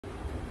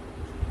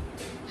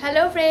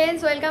Hello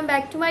friends, welcome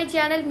back to my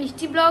channel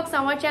মিষ্টি blogs.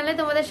 আমার চ্যানেলে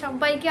তোমাদের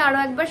সবাইকে আরও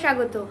একবার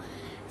স্বাগত।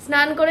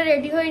 স্নান করে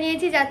রেডি হয়ে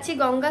নিয়েছি, যাচ্ছি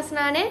গঙ্গা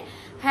স্নানে।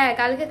 হ্যাঁ,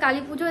 কালকে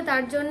কালী পুজো,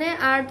 তার জন্যে।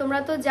 আর তোমরা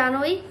তো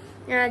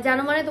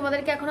জানো মানে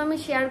তোমাদেরকে এখন আমি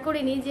শেয়ার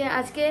করিনি যে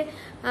আজকে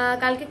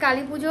কালকে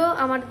কালী পুজো।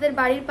 আমাদের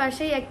বাড়ির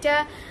পাশেই একটা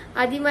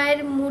আদিমায়ের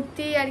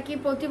মূর্তি আর কি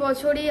প্রতি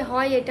বছরই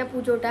হয় এটা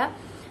পুজোটা।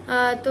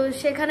 তো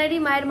সেখানেরই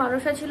মায়ের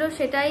মানসা ছিল,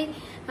 সেটাই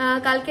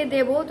কালকে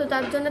দেব। তো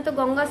তার জন্য তো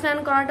গঙ্গা স্নান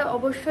করাটা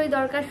অবশ্যই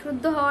দরকার,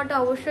 শুদ্ধ হওয়াটা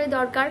অবশ্যই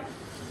দরকার।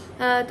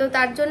 তো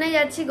তার জন্যই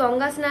যাচ্ছি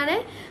গঙ্গা স্নানে।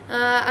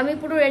 আমি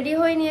পুরো রেডি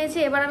হয়ে নিয়েছি,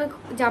 এবার আমি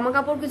জামা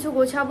কাপড় কিছু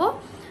গোছাবো।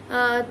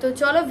 তো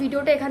চলো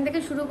ভিডিওটা এখান থেকে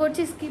শুরু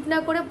করছি, স্কিপ না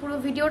করে পুরো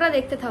ভিডিওটা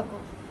দেখতে থাকো।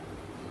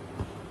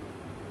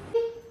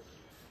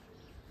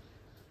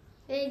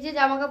 এই যে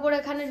জামা কাপড়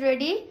এখানে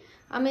রেডি,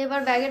 আমি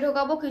এবার ব্যাগে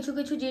ঢোকাবো, কিছু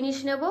কিছু জিনিস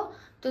নেব।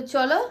 তো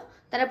চলো,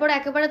 তারপর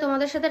একেবারে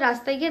তোমাদের সাথে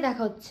রাস্তায় গিয়ে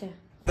দেখা হচ্ছে।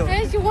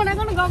 এই সুমন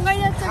এখন গঙ্গায়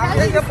যাচ্ছে,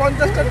 আজকে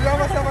 50টা গ্রাম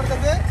আছে আমার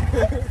কাছে।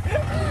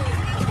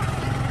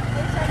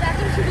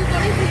 এখন শুরু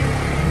করেছি,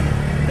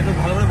 একটু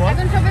ভালো করে বল।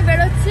 এখন সবে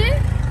বেরোচ্ছি।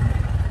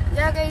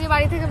 যাক, এই যে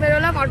বাড়ি থেকে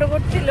বেরোলাম, অটো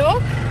করছি লোক,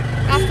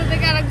 রাস্তা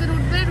থেকে আরেকজন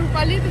উঠবে,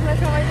 রূপালী, তোমরা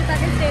সবাই তো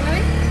তাকে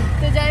চেনোই।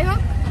 তো যাই হোক,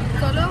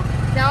 চলো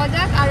যাওয়া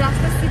যাক, আর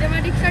রাস্তার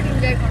সিনেমাটিক শট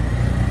এনজয় করো।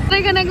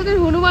 এখানে একজন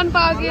হনুমান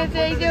পাওয়া গিয়েছে,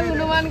 এই যে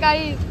হনুমান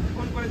গাইস,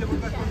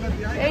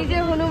 এই যে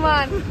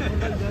হনুমান,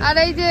 আর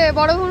এই যে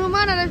বড়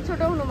হনুমান আর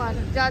ছোট হনুমান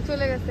যা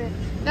চলে গেছে।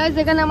 গাইস,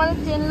 যেখানে আমাদের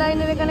ট্রেন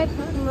লাইনের এখানে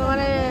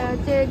মানে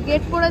যে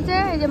গেট পড়েছে,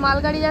 এই যে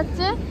মালগাড়ি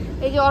যাচ্ছে,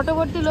 এই যে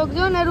অটোভর্তি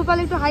লোকজন।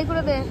 রূপালী একটু হাই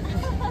করে দে।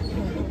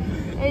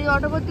 এই যে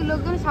অটোভর্তি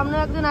লোকজন, সামনে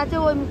একজন আছে,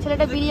 ওই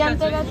ছেলেটা বিরিয়ানি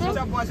আনতে গেছে।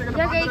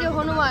 দেখ, এই যে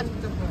হনুমান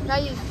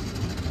গাইস,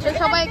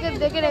 সবাইকে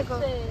দেখে রেখো।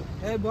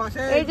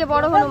 এই যে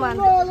বড় হনুমান।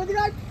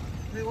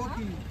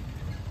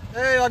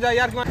 এই অজয়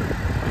यार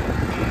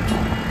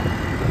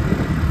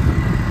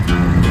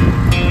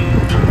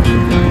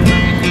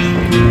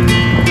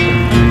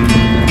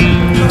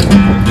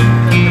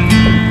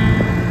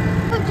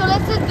চলে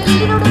এসেছে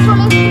দিল্লি রোডে,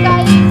 চলে এসেছি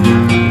গাইস।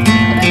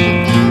 এটা হচ্ছে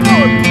দিল্লি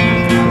রোড,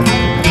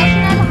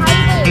 ন্যাশনাল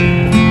হাইওয়ে।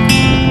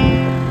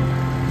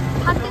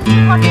 হাতে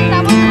নিয়ে ফটো তা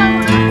বলতে পারবো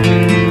না।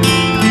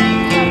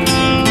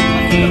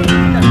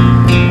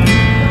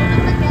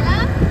 আমরা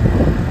গেলাম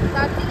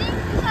দার্জিলিং,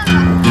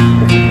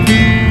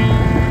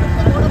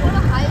 বড় বড়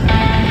হাইওয়ে।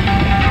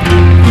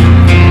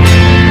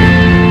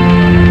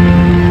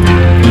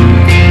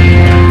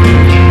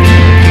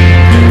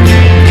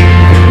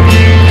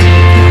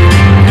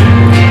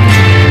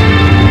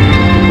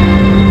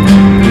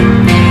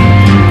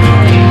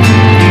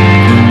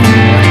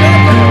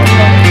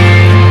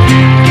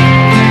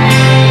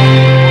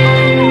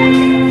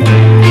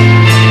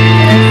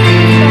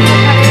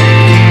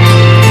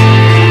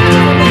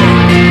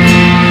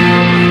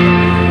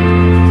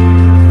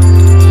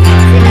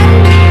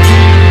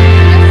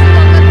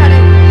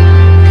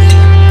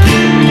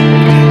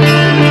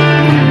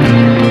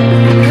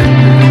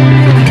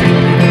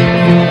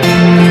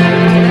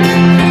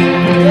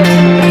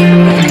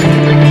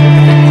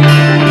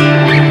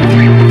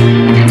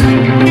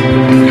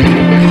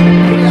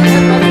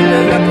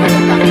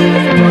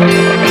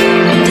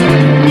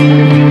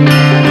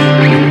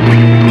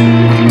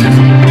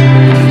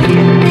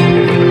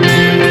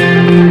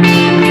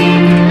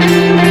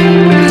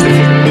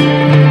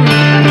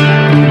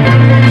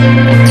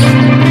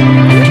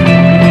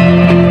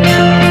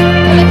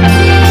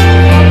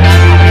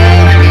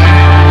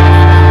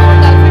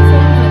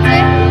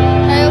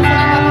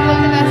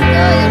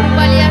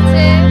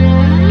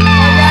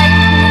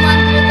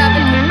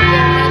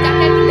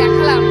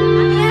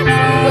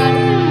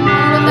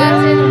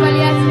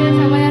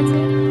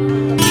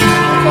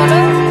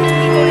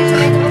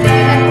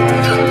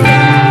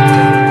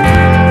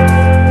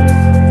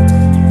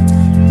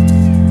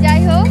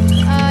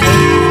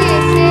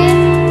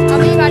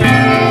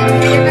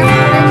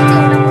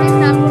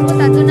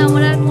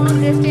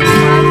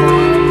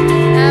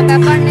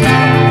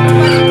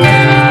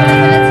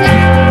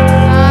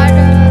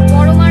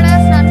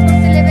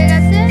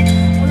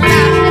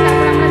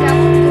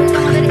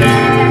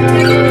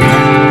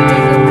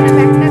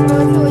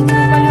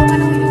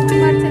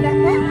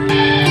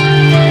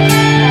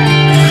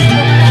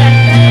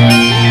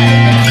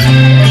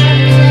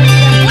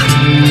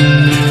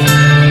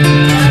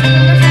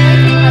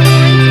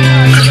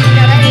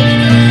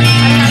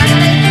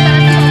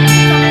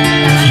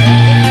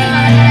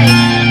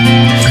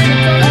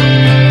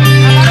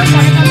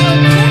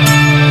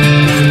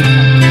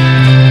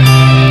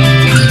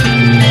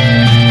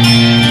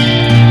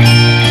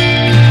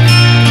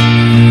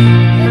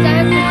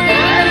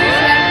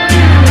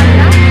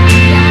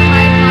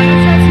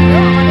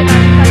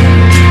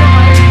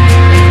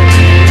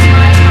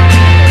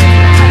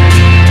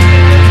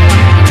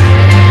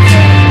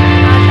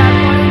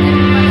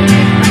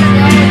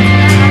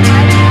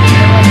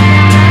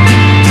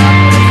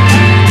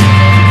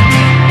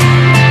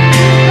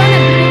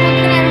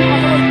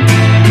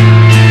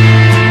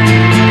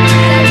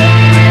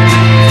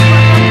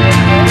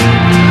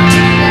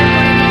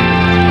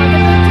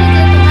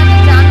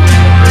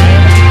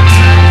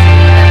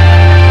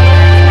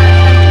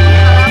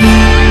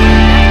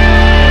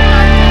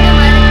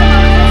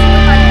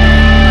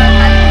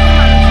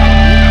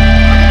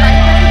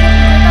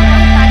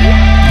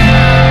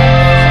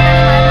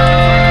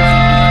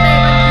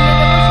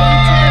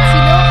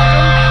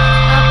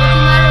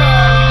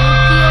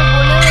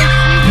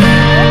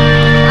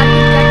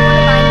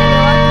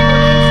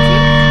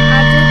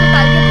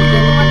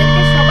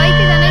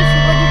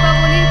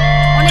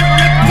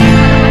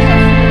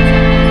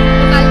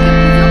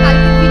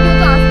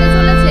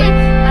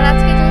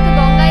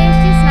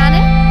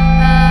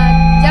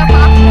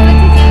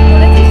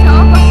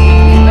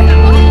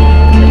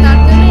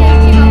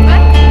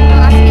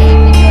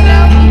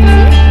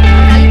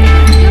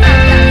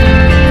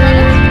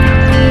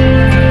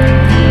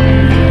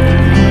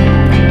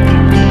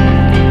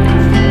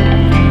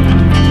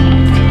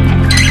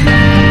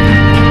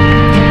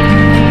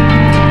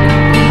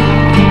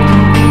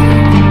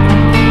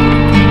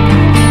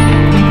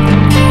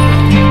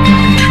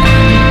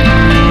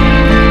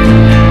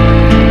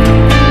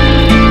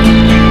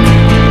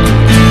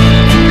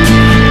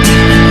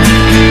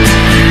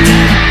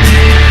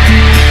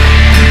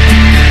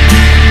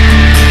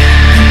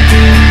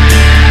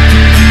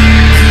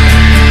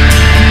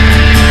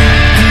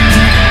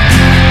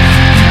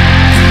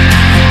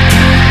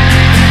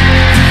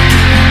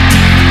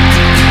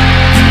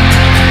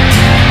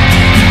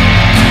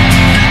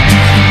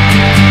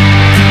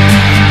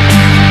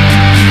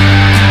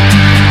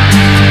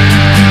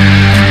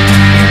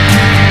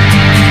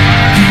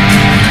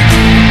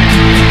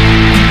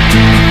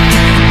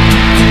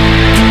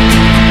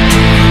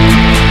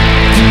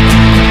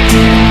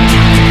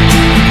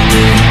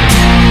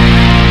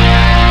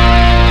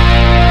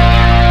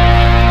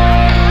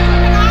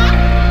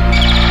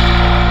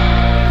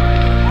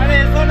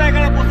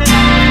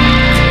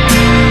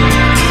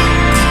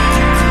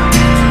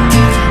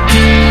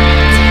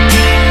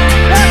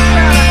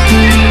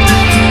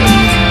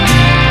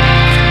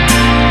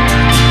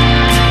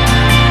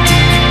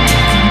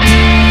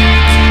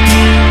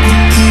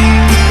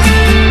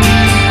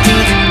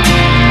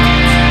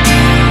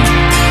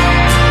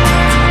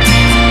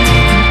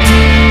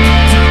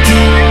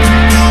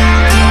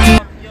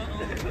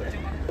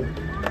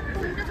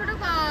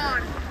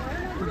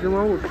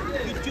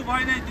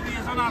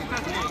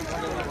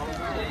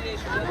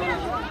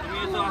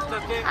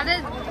 আরে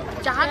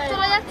জাহাজ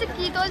চলে যাচ্ছে,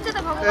 কি তুলছে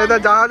তো ভগবান? এটা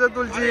জাহাজে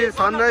তুলছি,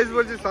 সানরাইজ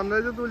বলছি,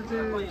 সানরাইজে তুলছি।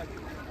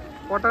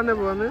 কটা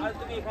নেবো আমি?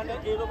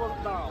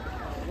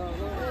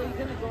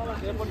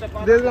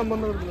 দেখলাম,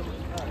 বন্ধ করে দিলাম।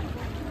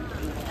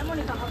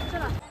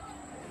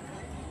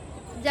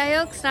 যাই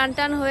হোক, স্নান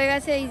টান হয়ে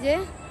গেছে, এই যে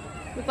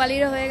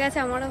রূপালিরও হয়ে গেছে,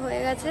 আমারও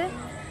হয়ে গেছে।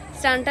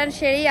 স্নান টান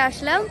সেরেই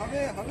আসলাম।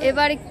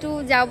 এবার একটু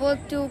যাবো,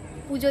 একটু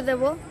পুজো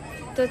দেবো।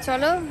 তো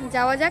চলো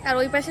যাওয়া যাক। আর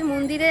ওই পাশের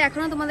মন্দিরে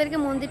এখনো তোমাদেরকে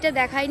মন্দিরটা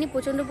দেখাইনি,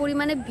 প্রচন্ড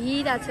পরিমাণে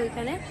ভিড় আছে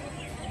ওইখানে।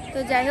 তো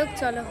যাই হোক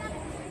চলো।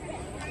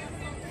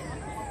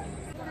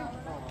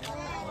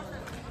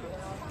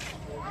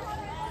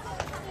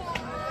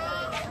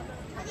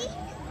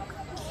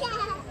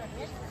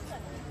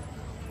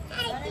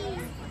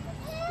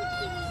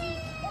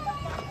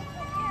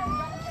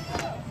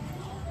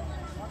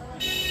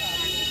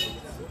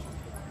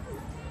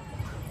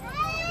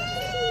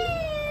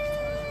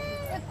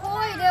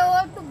 কই রে, ও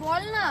একটু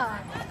বল না।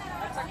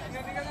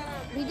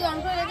 ভিডিও অন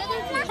করে রেখে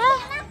দিয়েছিস?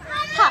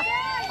 থাক,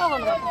 কখন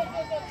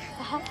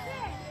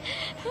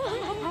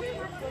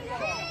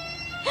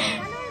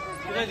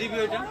কোথায় দিবি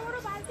ওইটা?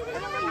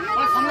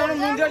 আমার সামনে আমার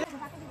মন্দির আছে।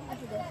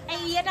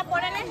 এই এটা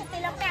পরে না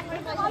তেলটা একবার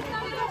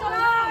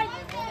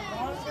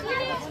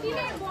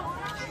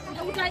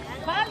উঠাই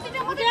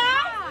বালতিটা উঠাই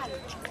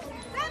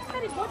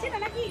তাড়াতাড়ি বোঝে না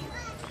নাকি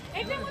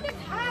এটার মধ্যে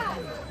ঢাল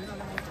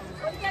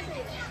ঠিক আছে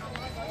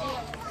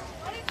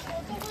আরে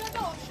কতগুলো তো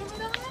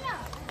অসুবিধা হবে না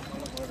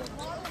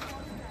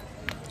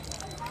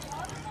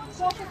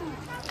কত তুমি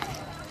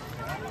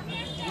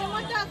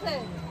মজা আছে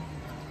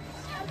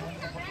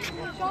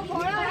সব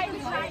ভরা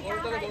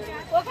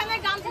ওখানে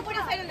গামছা পরে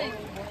সাইড নেই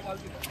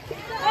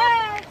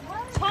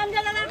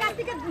সঞ্জনার কাছ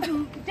থেকে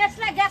গ্যাস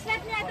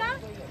লাইট নিয়ে আয় তো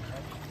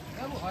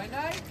হয়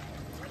নাই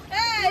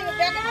এই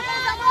বেকার করে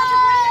যাব আছে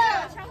পড়ে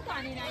সব তো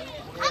আনি নাই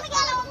আমি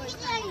গেলাম কি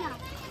জানি না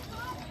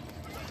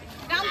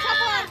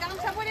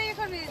গামছা পরে এ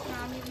করবি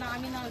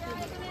আমি না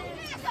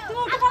তুই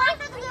উঠে পড়া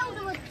তুই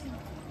উঠে পড়ছিস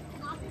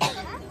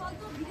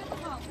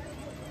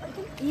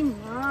ই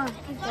মা,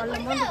 কি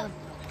বললাম, বন্ধ কর।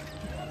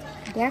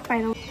 দেখ পাই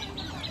না।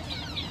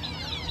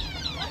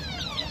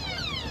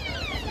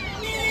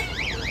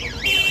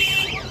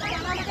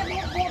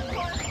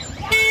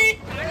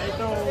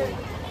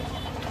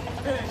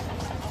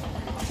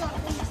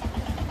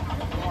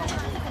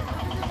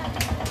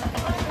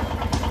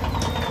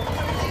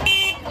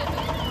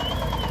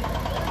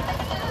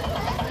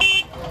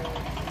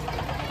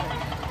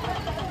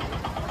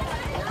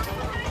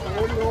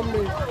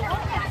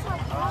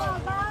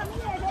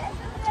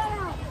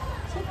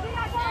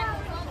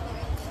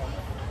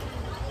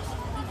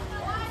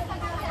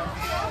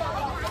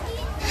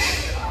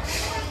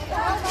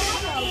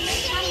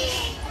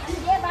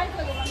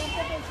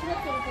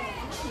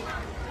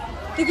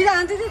 তুই কি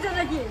আনতে দিতে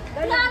নাকি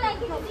না না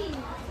কি দিবি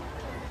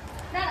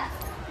দাঁড়া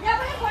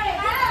যাবো না পরে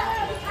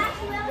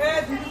এ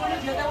দিদি বলে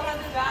যেতে বলা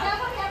তুই যা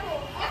যাবো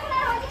এখন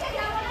আর ওদিকে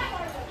যাব না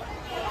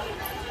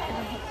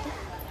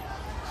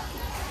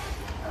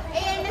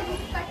এই এন্ডে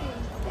দিদি কাটি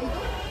এই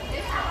তো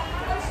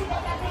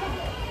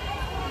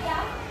যা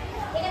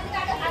এটা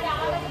কাটা আজ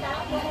আমাদের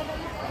দাও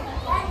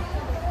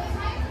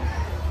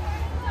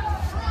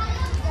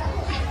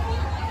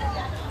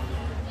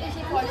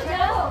এসে পয়সা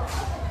দাও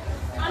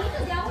আমি তো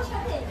যাব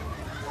সাথে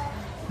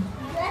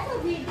দেখো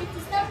ভিড়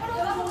দেখছিস তারপরে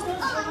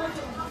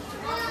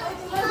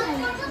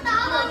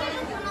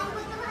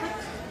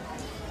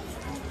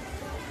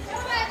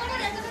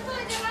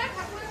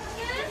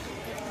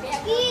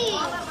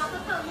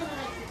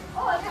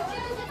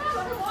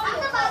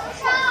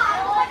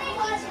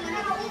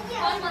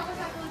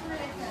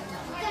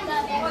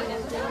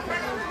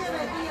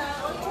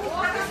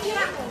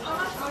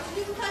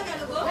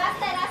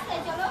রাস্তায়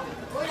রাস্তায় চলো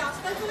ওই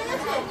রাস্তায় চলে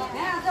গেছে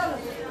হ্যাঁ চলো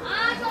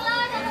চলো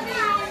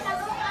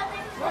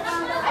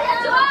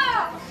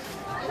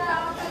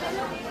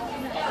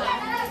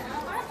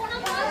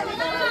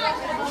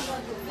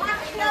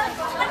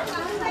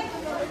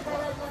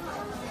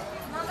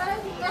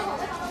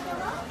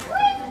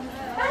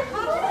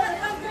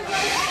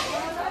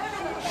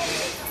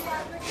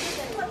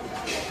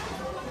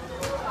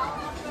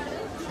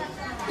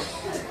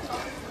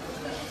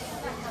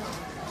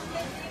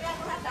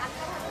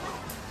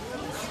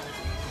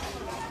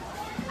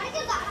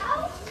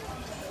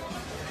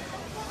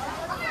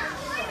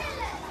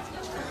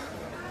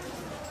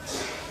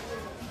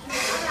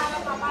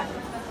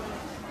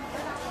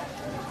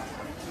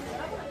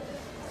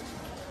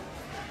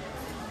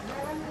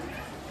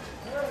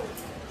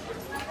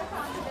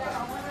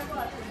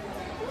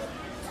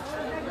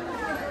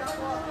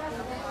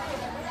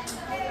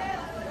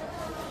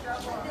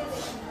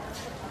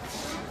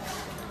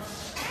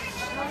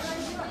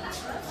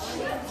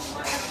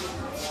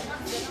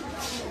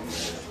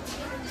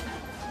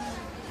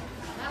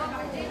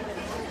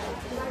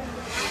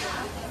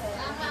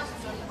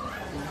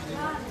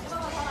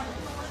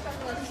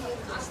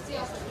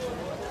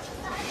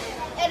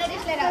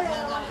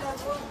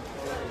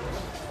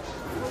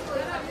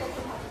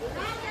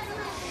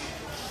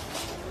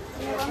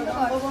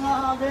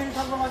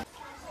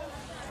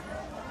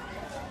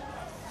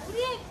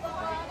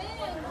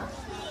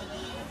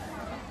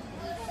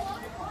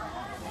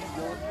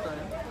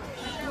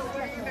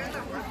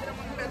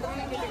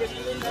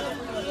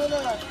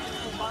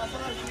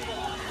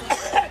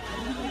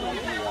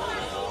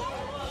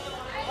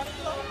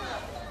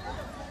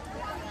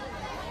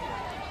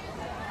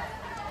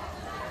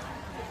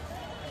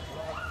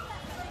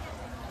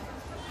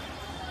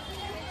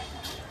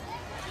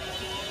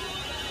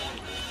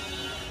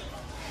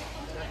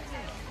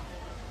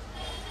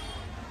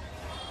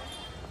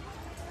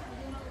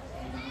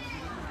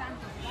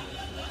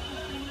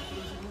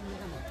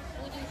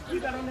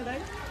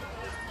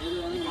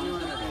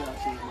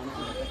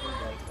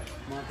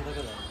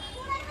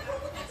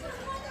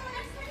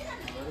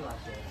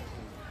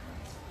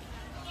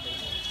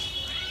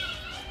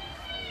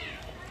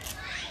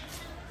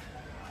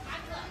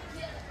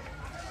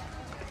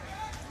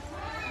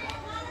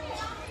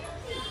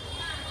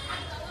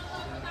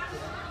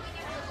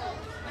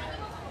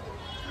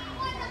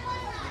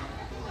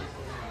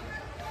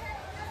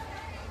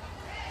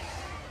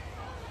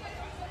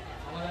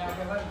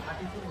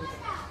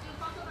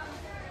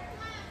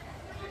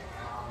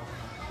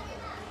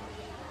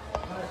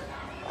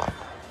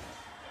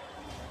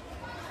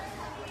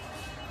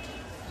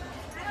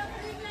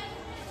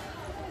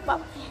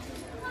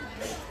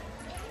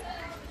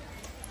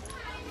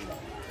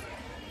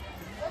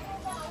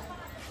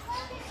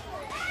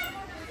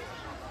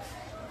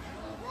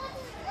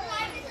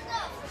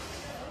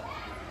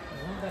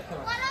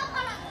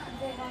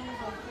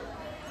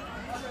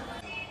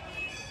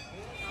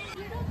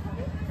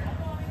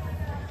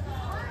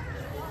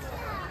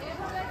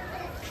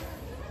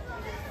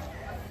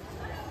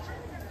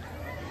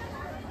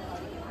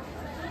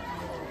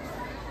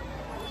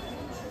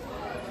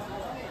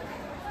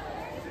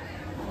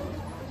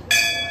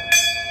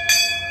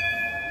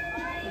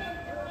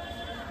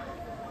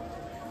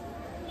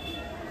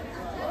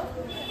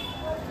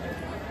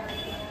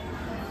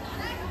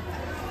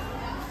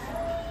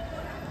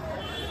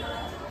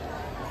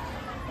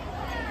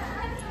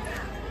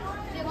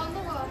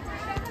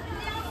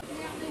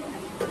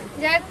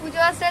যাই হোক,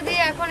 পুজো আশ্রা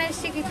দিয়ে এখন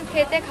এসছি কিছু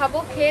খেতে, খাবো,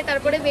 খেয়ে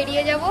তারপরে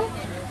বেরিয়ে যাব।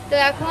 তো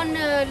এখন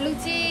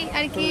লুচি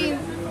আর কি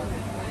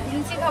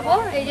লুচি খাবো,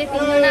 এই যে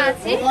তিনজনে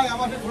আছি।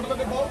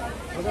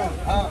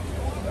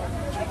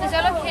 তো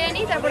চলো খেয়ে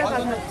নিই, তারপরে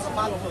ভালো হচ্ছে।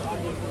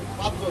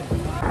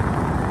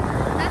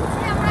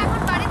 আমরা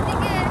এখন বাড়ির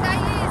দিকে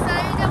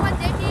আমার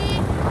জেঠি,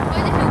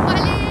 ওই যে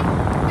রূপালি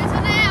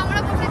পেছনে আমরা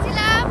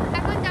বসেছিলাম।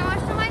 এখন যাওয়ার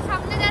সময়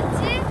সামনে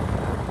যাচ্ছি,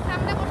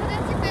 সামনে বসে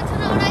যাচ্ছি,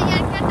 পেছনে ওরা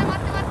ইয়ার্কি আড্ডা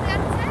মারতে মারতে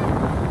যাচ্ছে,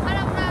 আর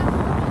আমরা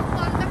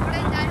কলটা করে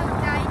যাই হোক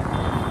যাই।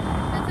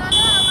 তো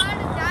চলো আবার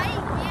যাই,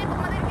 গিয়ে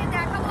তোমাদেরকে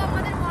দেখাবো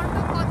আমাদের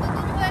মণ্ডপ কত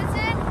দূর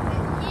হয়েছে,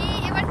 কি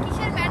এবার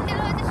কিসের প্যান্ডেল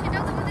হয়েছে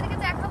সেটাও তোমাদেরকে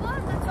দেখাবো।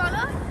 তো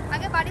চলো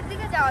আগে বাড়ির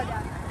দিকে যাওয়া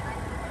যাক।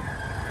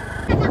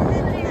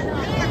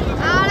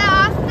 আর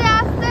আস্তে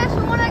আস্তে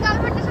সুমনের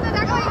গার্লফ্রেন্ডের সাথে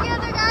দেখা হয়ে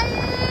গিয়েছে গাইস।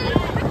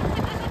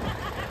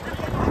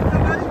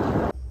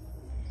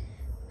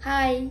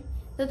 হাই,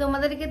 তো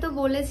তোমাদেরকে তো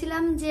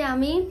বলেছিলাম যে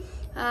আমি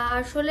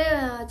আসলে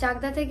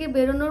চাকদা থেকে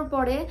বেরোনোর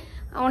পরে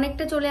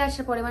অনেকটা চলে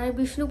আসার পরে, মানে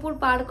বিষ্ণুপুর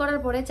পার করার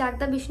পরে,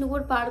 চাকদা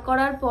বিষ্ণুপুর পার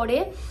করার পরে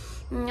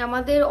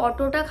আমাদের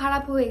অটোটা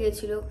খারাপ হয়ে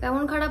গেছিল।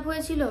 কেমন খারাপ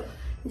হয়েছিল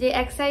যে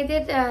এক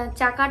সাইডের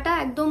চাকাটা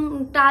একদম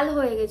টাল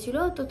হয়ে গেছিল,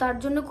 তো তার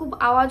জন্য খুব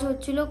আওয়াজ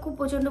হচ্ছিল, খুব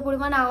প্রচন্ড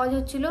পরিমাণে আওয়াজ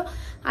হচ্ছিল,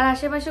 আর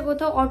আশেপাশে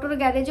কোথাও অটোর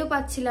গ্যারেজও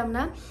পাচ্ছিলাম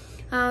না।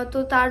 তো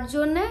তার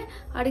জন্যে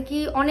আর কি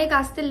অনেক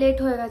আসতে লেট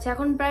হয়ে গেছে।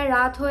 এখন প্রায়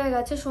রাত হয়ে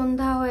গেছে,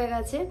 সন্ধ্যা হয়ে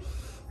গেছে।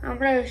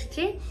 আমরা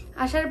এসছি,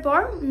 আসার পর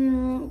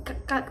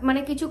মানে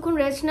কিছুক্ষণ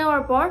রেস্ট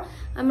নেওয়ার পর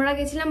আমরা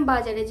গেছিলাম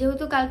বাজারে,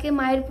 যেহেতু কালকে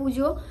মায়ের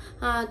পুজো।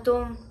 তো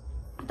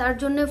তার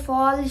জন্য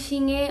ফল,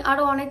 শিঙে,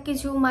 আরও অনেক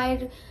কিছু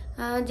মায়ের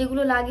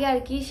যেগুলো লাগে আর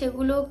কি,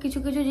 সেগুলো কিছু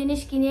কিছু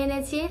জিনিস কিনে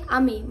এনেছি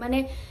আমি, মানে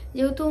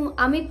যেহেতু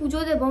আমি পুজো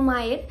দেব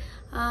মায়ের,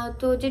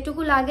 তো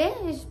যেটুকু লাগে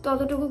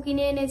ততটুকু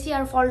কিনে এনেছি।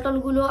 আর ফল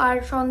টলগুলো আর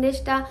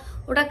সন্দেশটা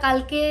ওটা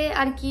কালকে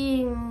আর কি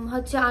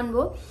হচ্ছে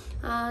আনবো।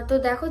 তো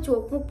দেখো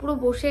চোখ মুখ পুরো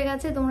বসে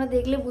গেছে, তোমরা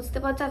দেখলে বুঝতে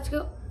পারছো আজকে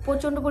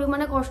প্রচণ্ড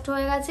পরিমাণে কষ্ট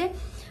হয়ে গেছে।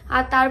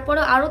 আর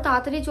তারপরে আরও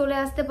তাড়াতাড়ি চলে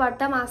আসতে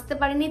পারতাম, আসতে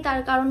পারিনি। তার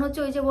কারণ হচ্ছে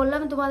ওই যে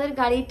বললাম তোমাদের,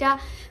 গাড়িটা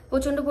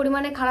প্রচণ্ড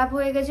পরিমাণে খারাপ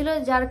হয়ে গেছিলো,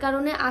 যার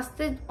কারণে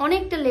আসতে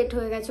অনেকটা লেট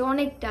হয়ে গেছে,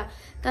 অনেকটা।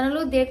 তা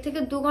নাহলেও 1.5 থেকে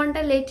 2 ঘন্টা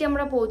লেটে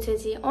আমরা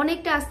পৌঁছেছি,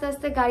 অনেকটা আস্তে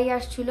আস্তে গাড়ি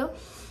আসছিলো।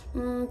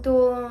 তো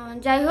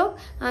যাই হোক,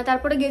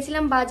 তারপরে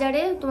গেছিলাম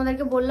বাজারে,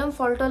 তোমাদেরকে বললাম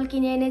ফল টল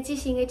কিনে এনেছি,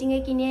 শিঙে টিঙে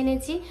কিনে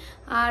এনেছি,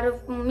 আর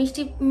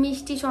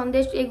মিষ্টি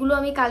সন্দেশ এগুলো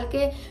আমি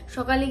কালকে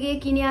সকালে গিয়ে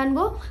কিনে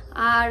আনবো।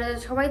 আর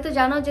সবাই তো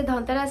জানো যে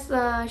ধনতেরাস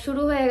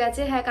শুরু হয়ে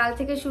গেছে, হ্যাঁ কাল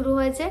থেকে শুরু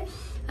হয়েছে,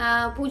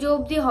 পুজো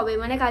অবধি হবে,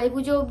 মানে কালী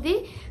পুজো অবধি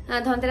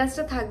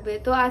ধনতেরাসটা থাকবে।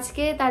 তো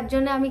আজকে তার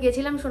জন্য আমি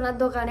গেছিলাম সোনার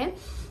দোকানে,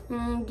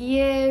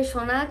 গিয়ে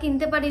সোনা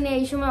কিনতে পারিনি,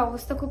 এই সময়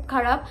অবস্থা খুব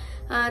খারাপ।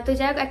 তো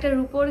যাই হোক, একটা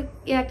রূপোর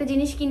একটা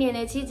জিনিস কিনে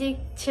এনেছি, যে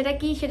সেটা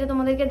কি সেটা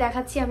তোমাদেরকে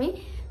দেখাচ্ছি আমি।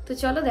 তো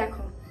চলো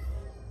দেখো,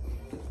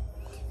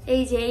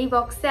 এই যে এই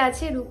বক্সে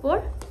আছে রূপোর,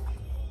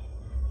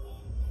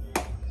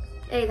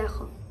 এই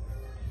দেখো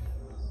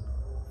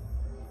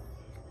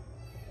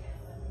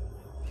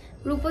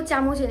রূপোর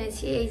চামচ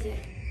এনেছি, এই যে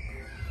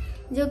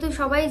যেহেতু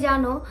সবাই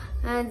জানো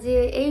যে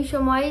এই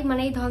সময়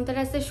মানে এই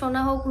ধনতেরাসে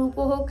সোনা হোক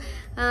রূপো হোক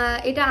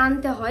এটা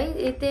আনতে হয়,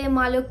 এতে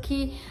মা লক্ষ্মী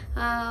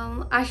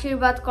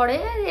আশীর্বাদ করে,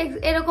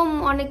 এরকম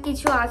অনেক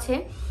কিছু আছে।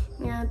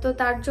 তো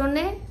তার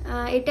জন্যে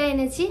এটা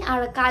এনেছি।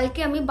 আর কালকে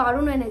আমি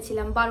বারুণ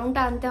এনেছিলাম,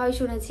 বারুণটা আনতে হয়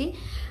শুনেছি,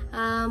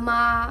 মা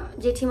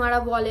জেঠিমারা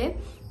বলে।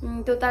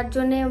 তো তার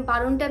জন্যে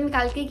বারুণটা আমি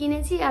কালকে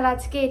কিনেছি আর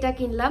আজকে এটা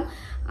কিনলাম।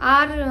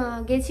 আর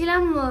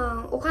গেছিলাম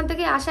ওখান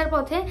থেকে আসার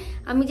পথে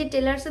আমি যে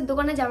টেলার্সের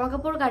দোকানে জামা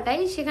কাপড় কাটাই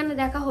সেখানে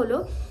দেখা হলো।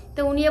 তো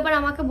উনি আবার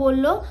আমাকে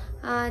বলল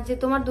যে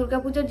তোমার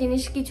দুর্গাপুজোর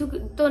জিনিস কিছু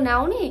তো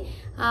নাওনি,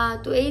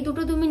 তো এই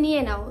দুটো তুমি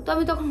নিয়ে নাও। তো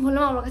আমি তখন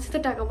বললাম আমার কাছে তো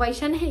টাকা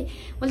পয়সা নেই,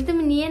 বলতে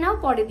তুমি নিয়ে নাও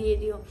পরে দিয়ে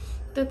দিও।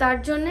 তো তার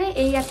জন্যে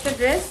এই একটা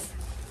ড্রেস,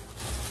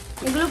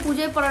 এগুলো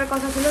পুজোয় পরার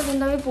কথা ছিল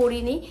কিন্তু আমি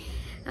পরিনি,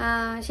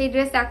 সেই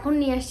ড্রেস এখন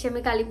নিয়ে আসছি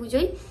আমি কালী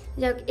পুজোয়।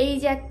 যাক, এই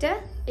যে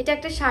এটা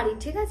একটা শাড়ি,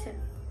 ঠিক আছে,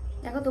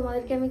 দেখো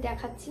তোমাদেরকে আমি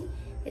দেখাচ্ছি,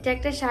 এটা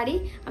একটা শাড়ি।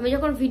 আমি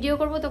যখন ভিডিও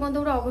করব তখন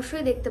তোমরা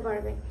অবশ্যই দেখতে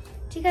পারবে,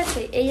 ঠিক আছে।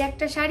 এই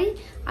একটা শাড়ি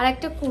আর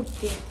একটা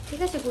কুর্তি, ঠিক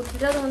আছে,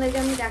 কুর্তিটাও তোমাদেরকে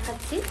আমি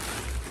দেখাচ্ছি।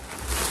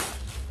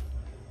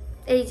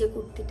 এই যে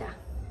কুর্তিটা,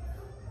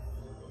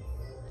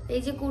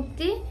 এই যে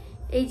কুর্তি,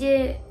 এই যে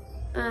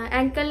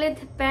অ্যাঙ্কেল লেন্থ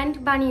প্যান্ট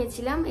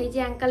বানিয়েছিলাম, এই যে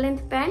অ্যাঙ্কেল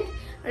লেন্থ প্যান্ট,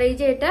 আর এই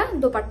যে এটা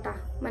দোপাট্টা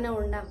মানে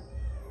ওড়না,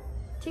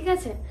 ঠিক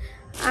আছে।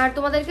 আর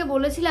তোমাদেরকে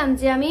বলেছিলাম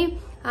যে আমি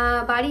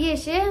বাড়ি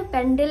এসে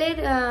প্যান্ডেলের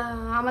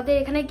আমাদের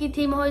এখানে কি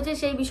থিম হয়েছে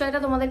সেই বিষয়টা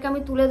তোমাদেরকে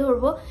আমি তুলে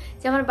ধরবো,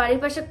 যে আমার বাড়ির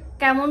পাশে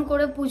কেমন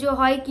করে পুজো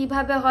হয়,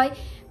 কিভাবে হয়,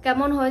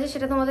 কেমন হয়েছে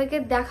সেটা তোমাদেরকে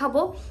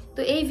দেখাবো।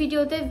 তো এই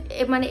ভিডিওতে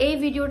মানে এই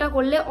ভিডিওটা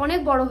করলে অনেক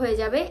বড় হয়ে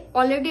যাবে,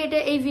 অলরেডি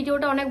এই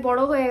ভিডিওটা অনেক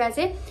বড় হয়ে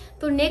গেছে।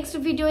 তো নেক্সট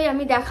ভিডিওয়ে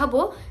আমি দেখাবো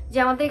যে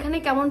আমাদের এখানে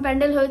কেমন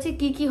প্যান্ডেল হয়েছে,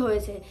 কি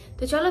হয়েছে।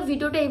 তো চলো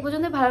ভিডিওটা এই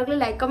পর্যন্ত, ভালো লাগলে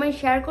লাইক কমেন্ট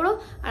শেয়ার করো,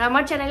 আর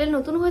আমার চ্যানেলে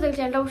নতুন হয়ে থাকলে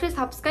চ্যানেলটা অবশ্যই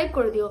সাবস্ক্রাইব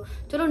করে দিও।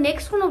 চলো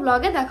নেক্সট কোনো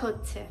ব্লগে দেখা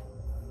হচ্ছে।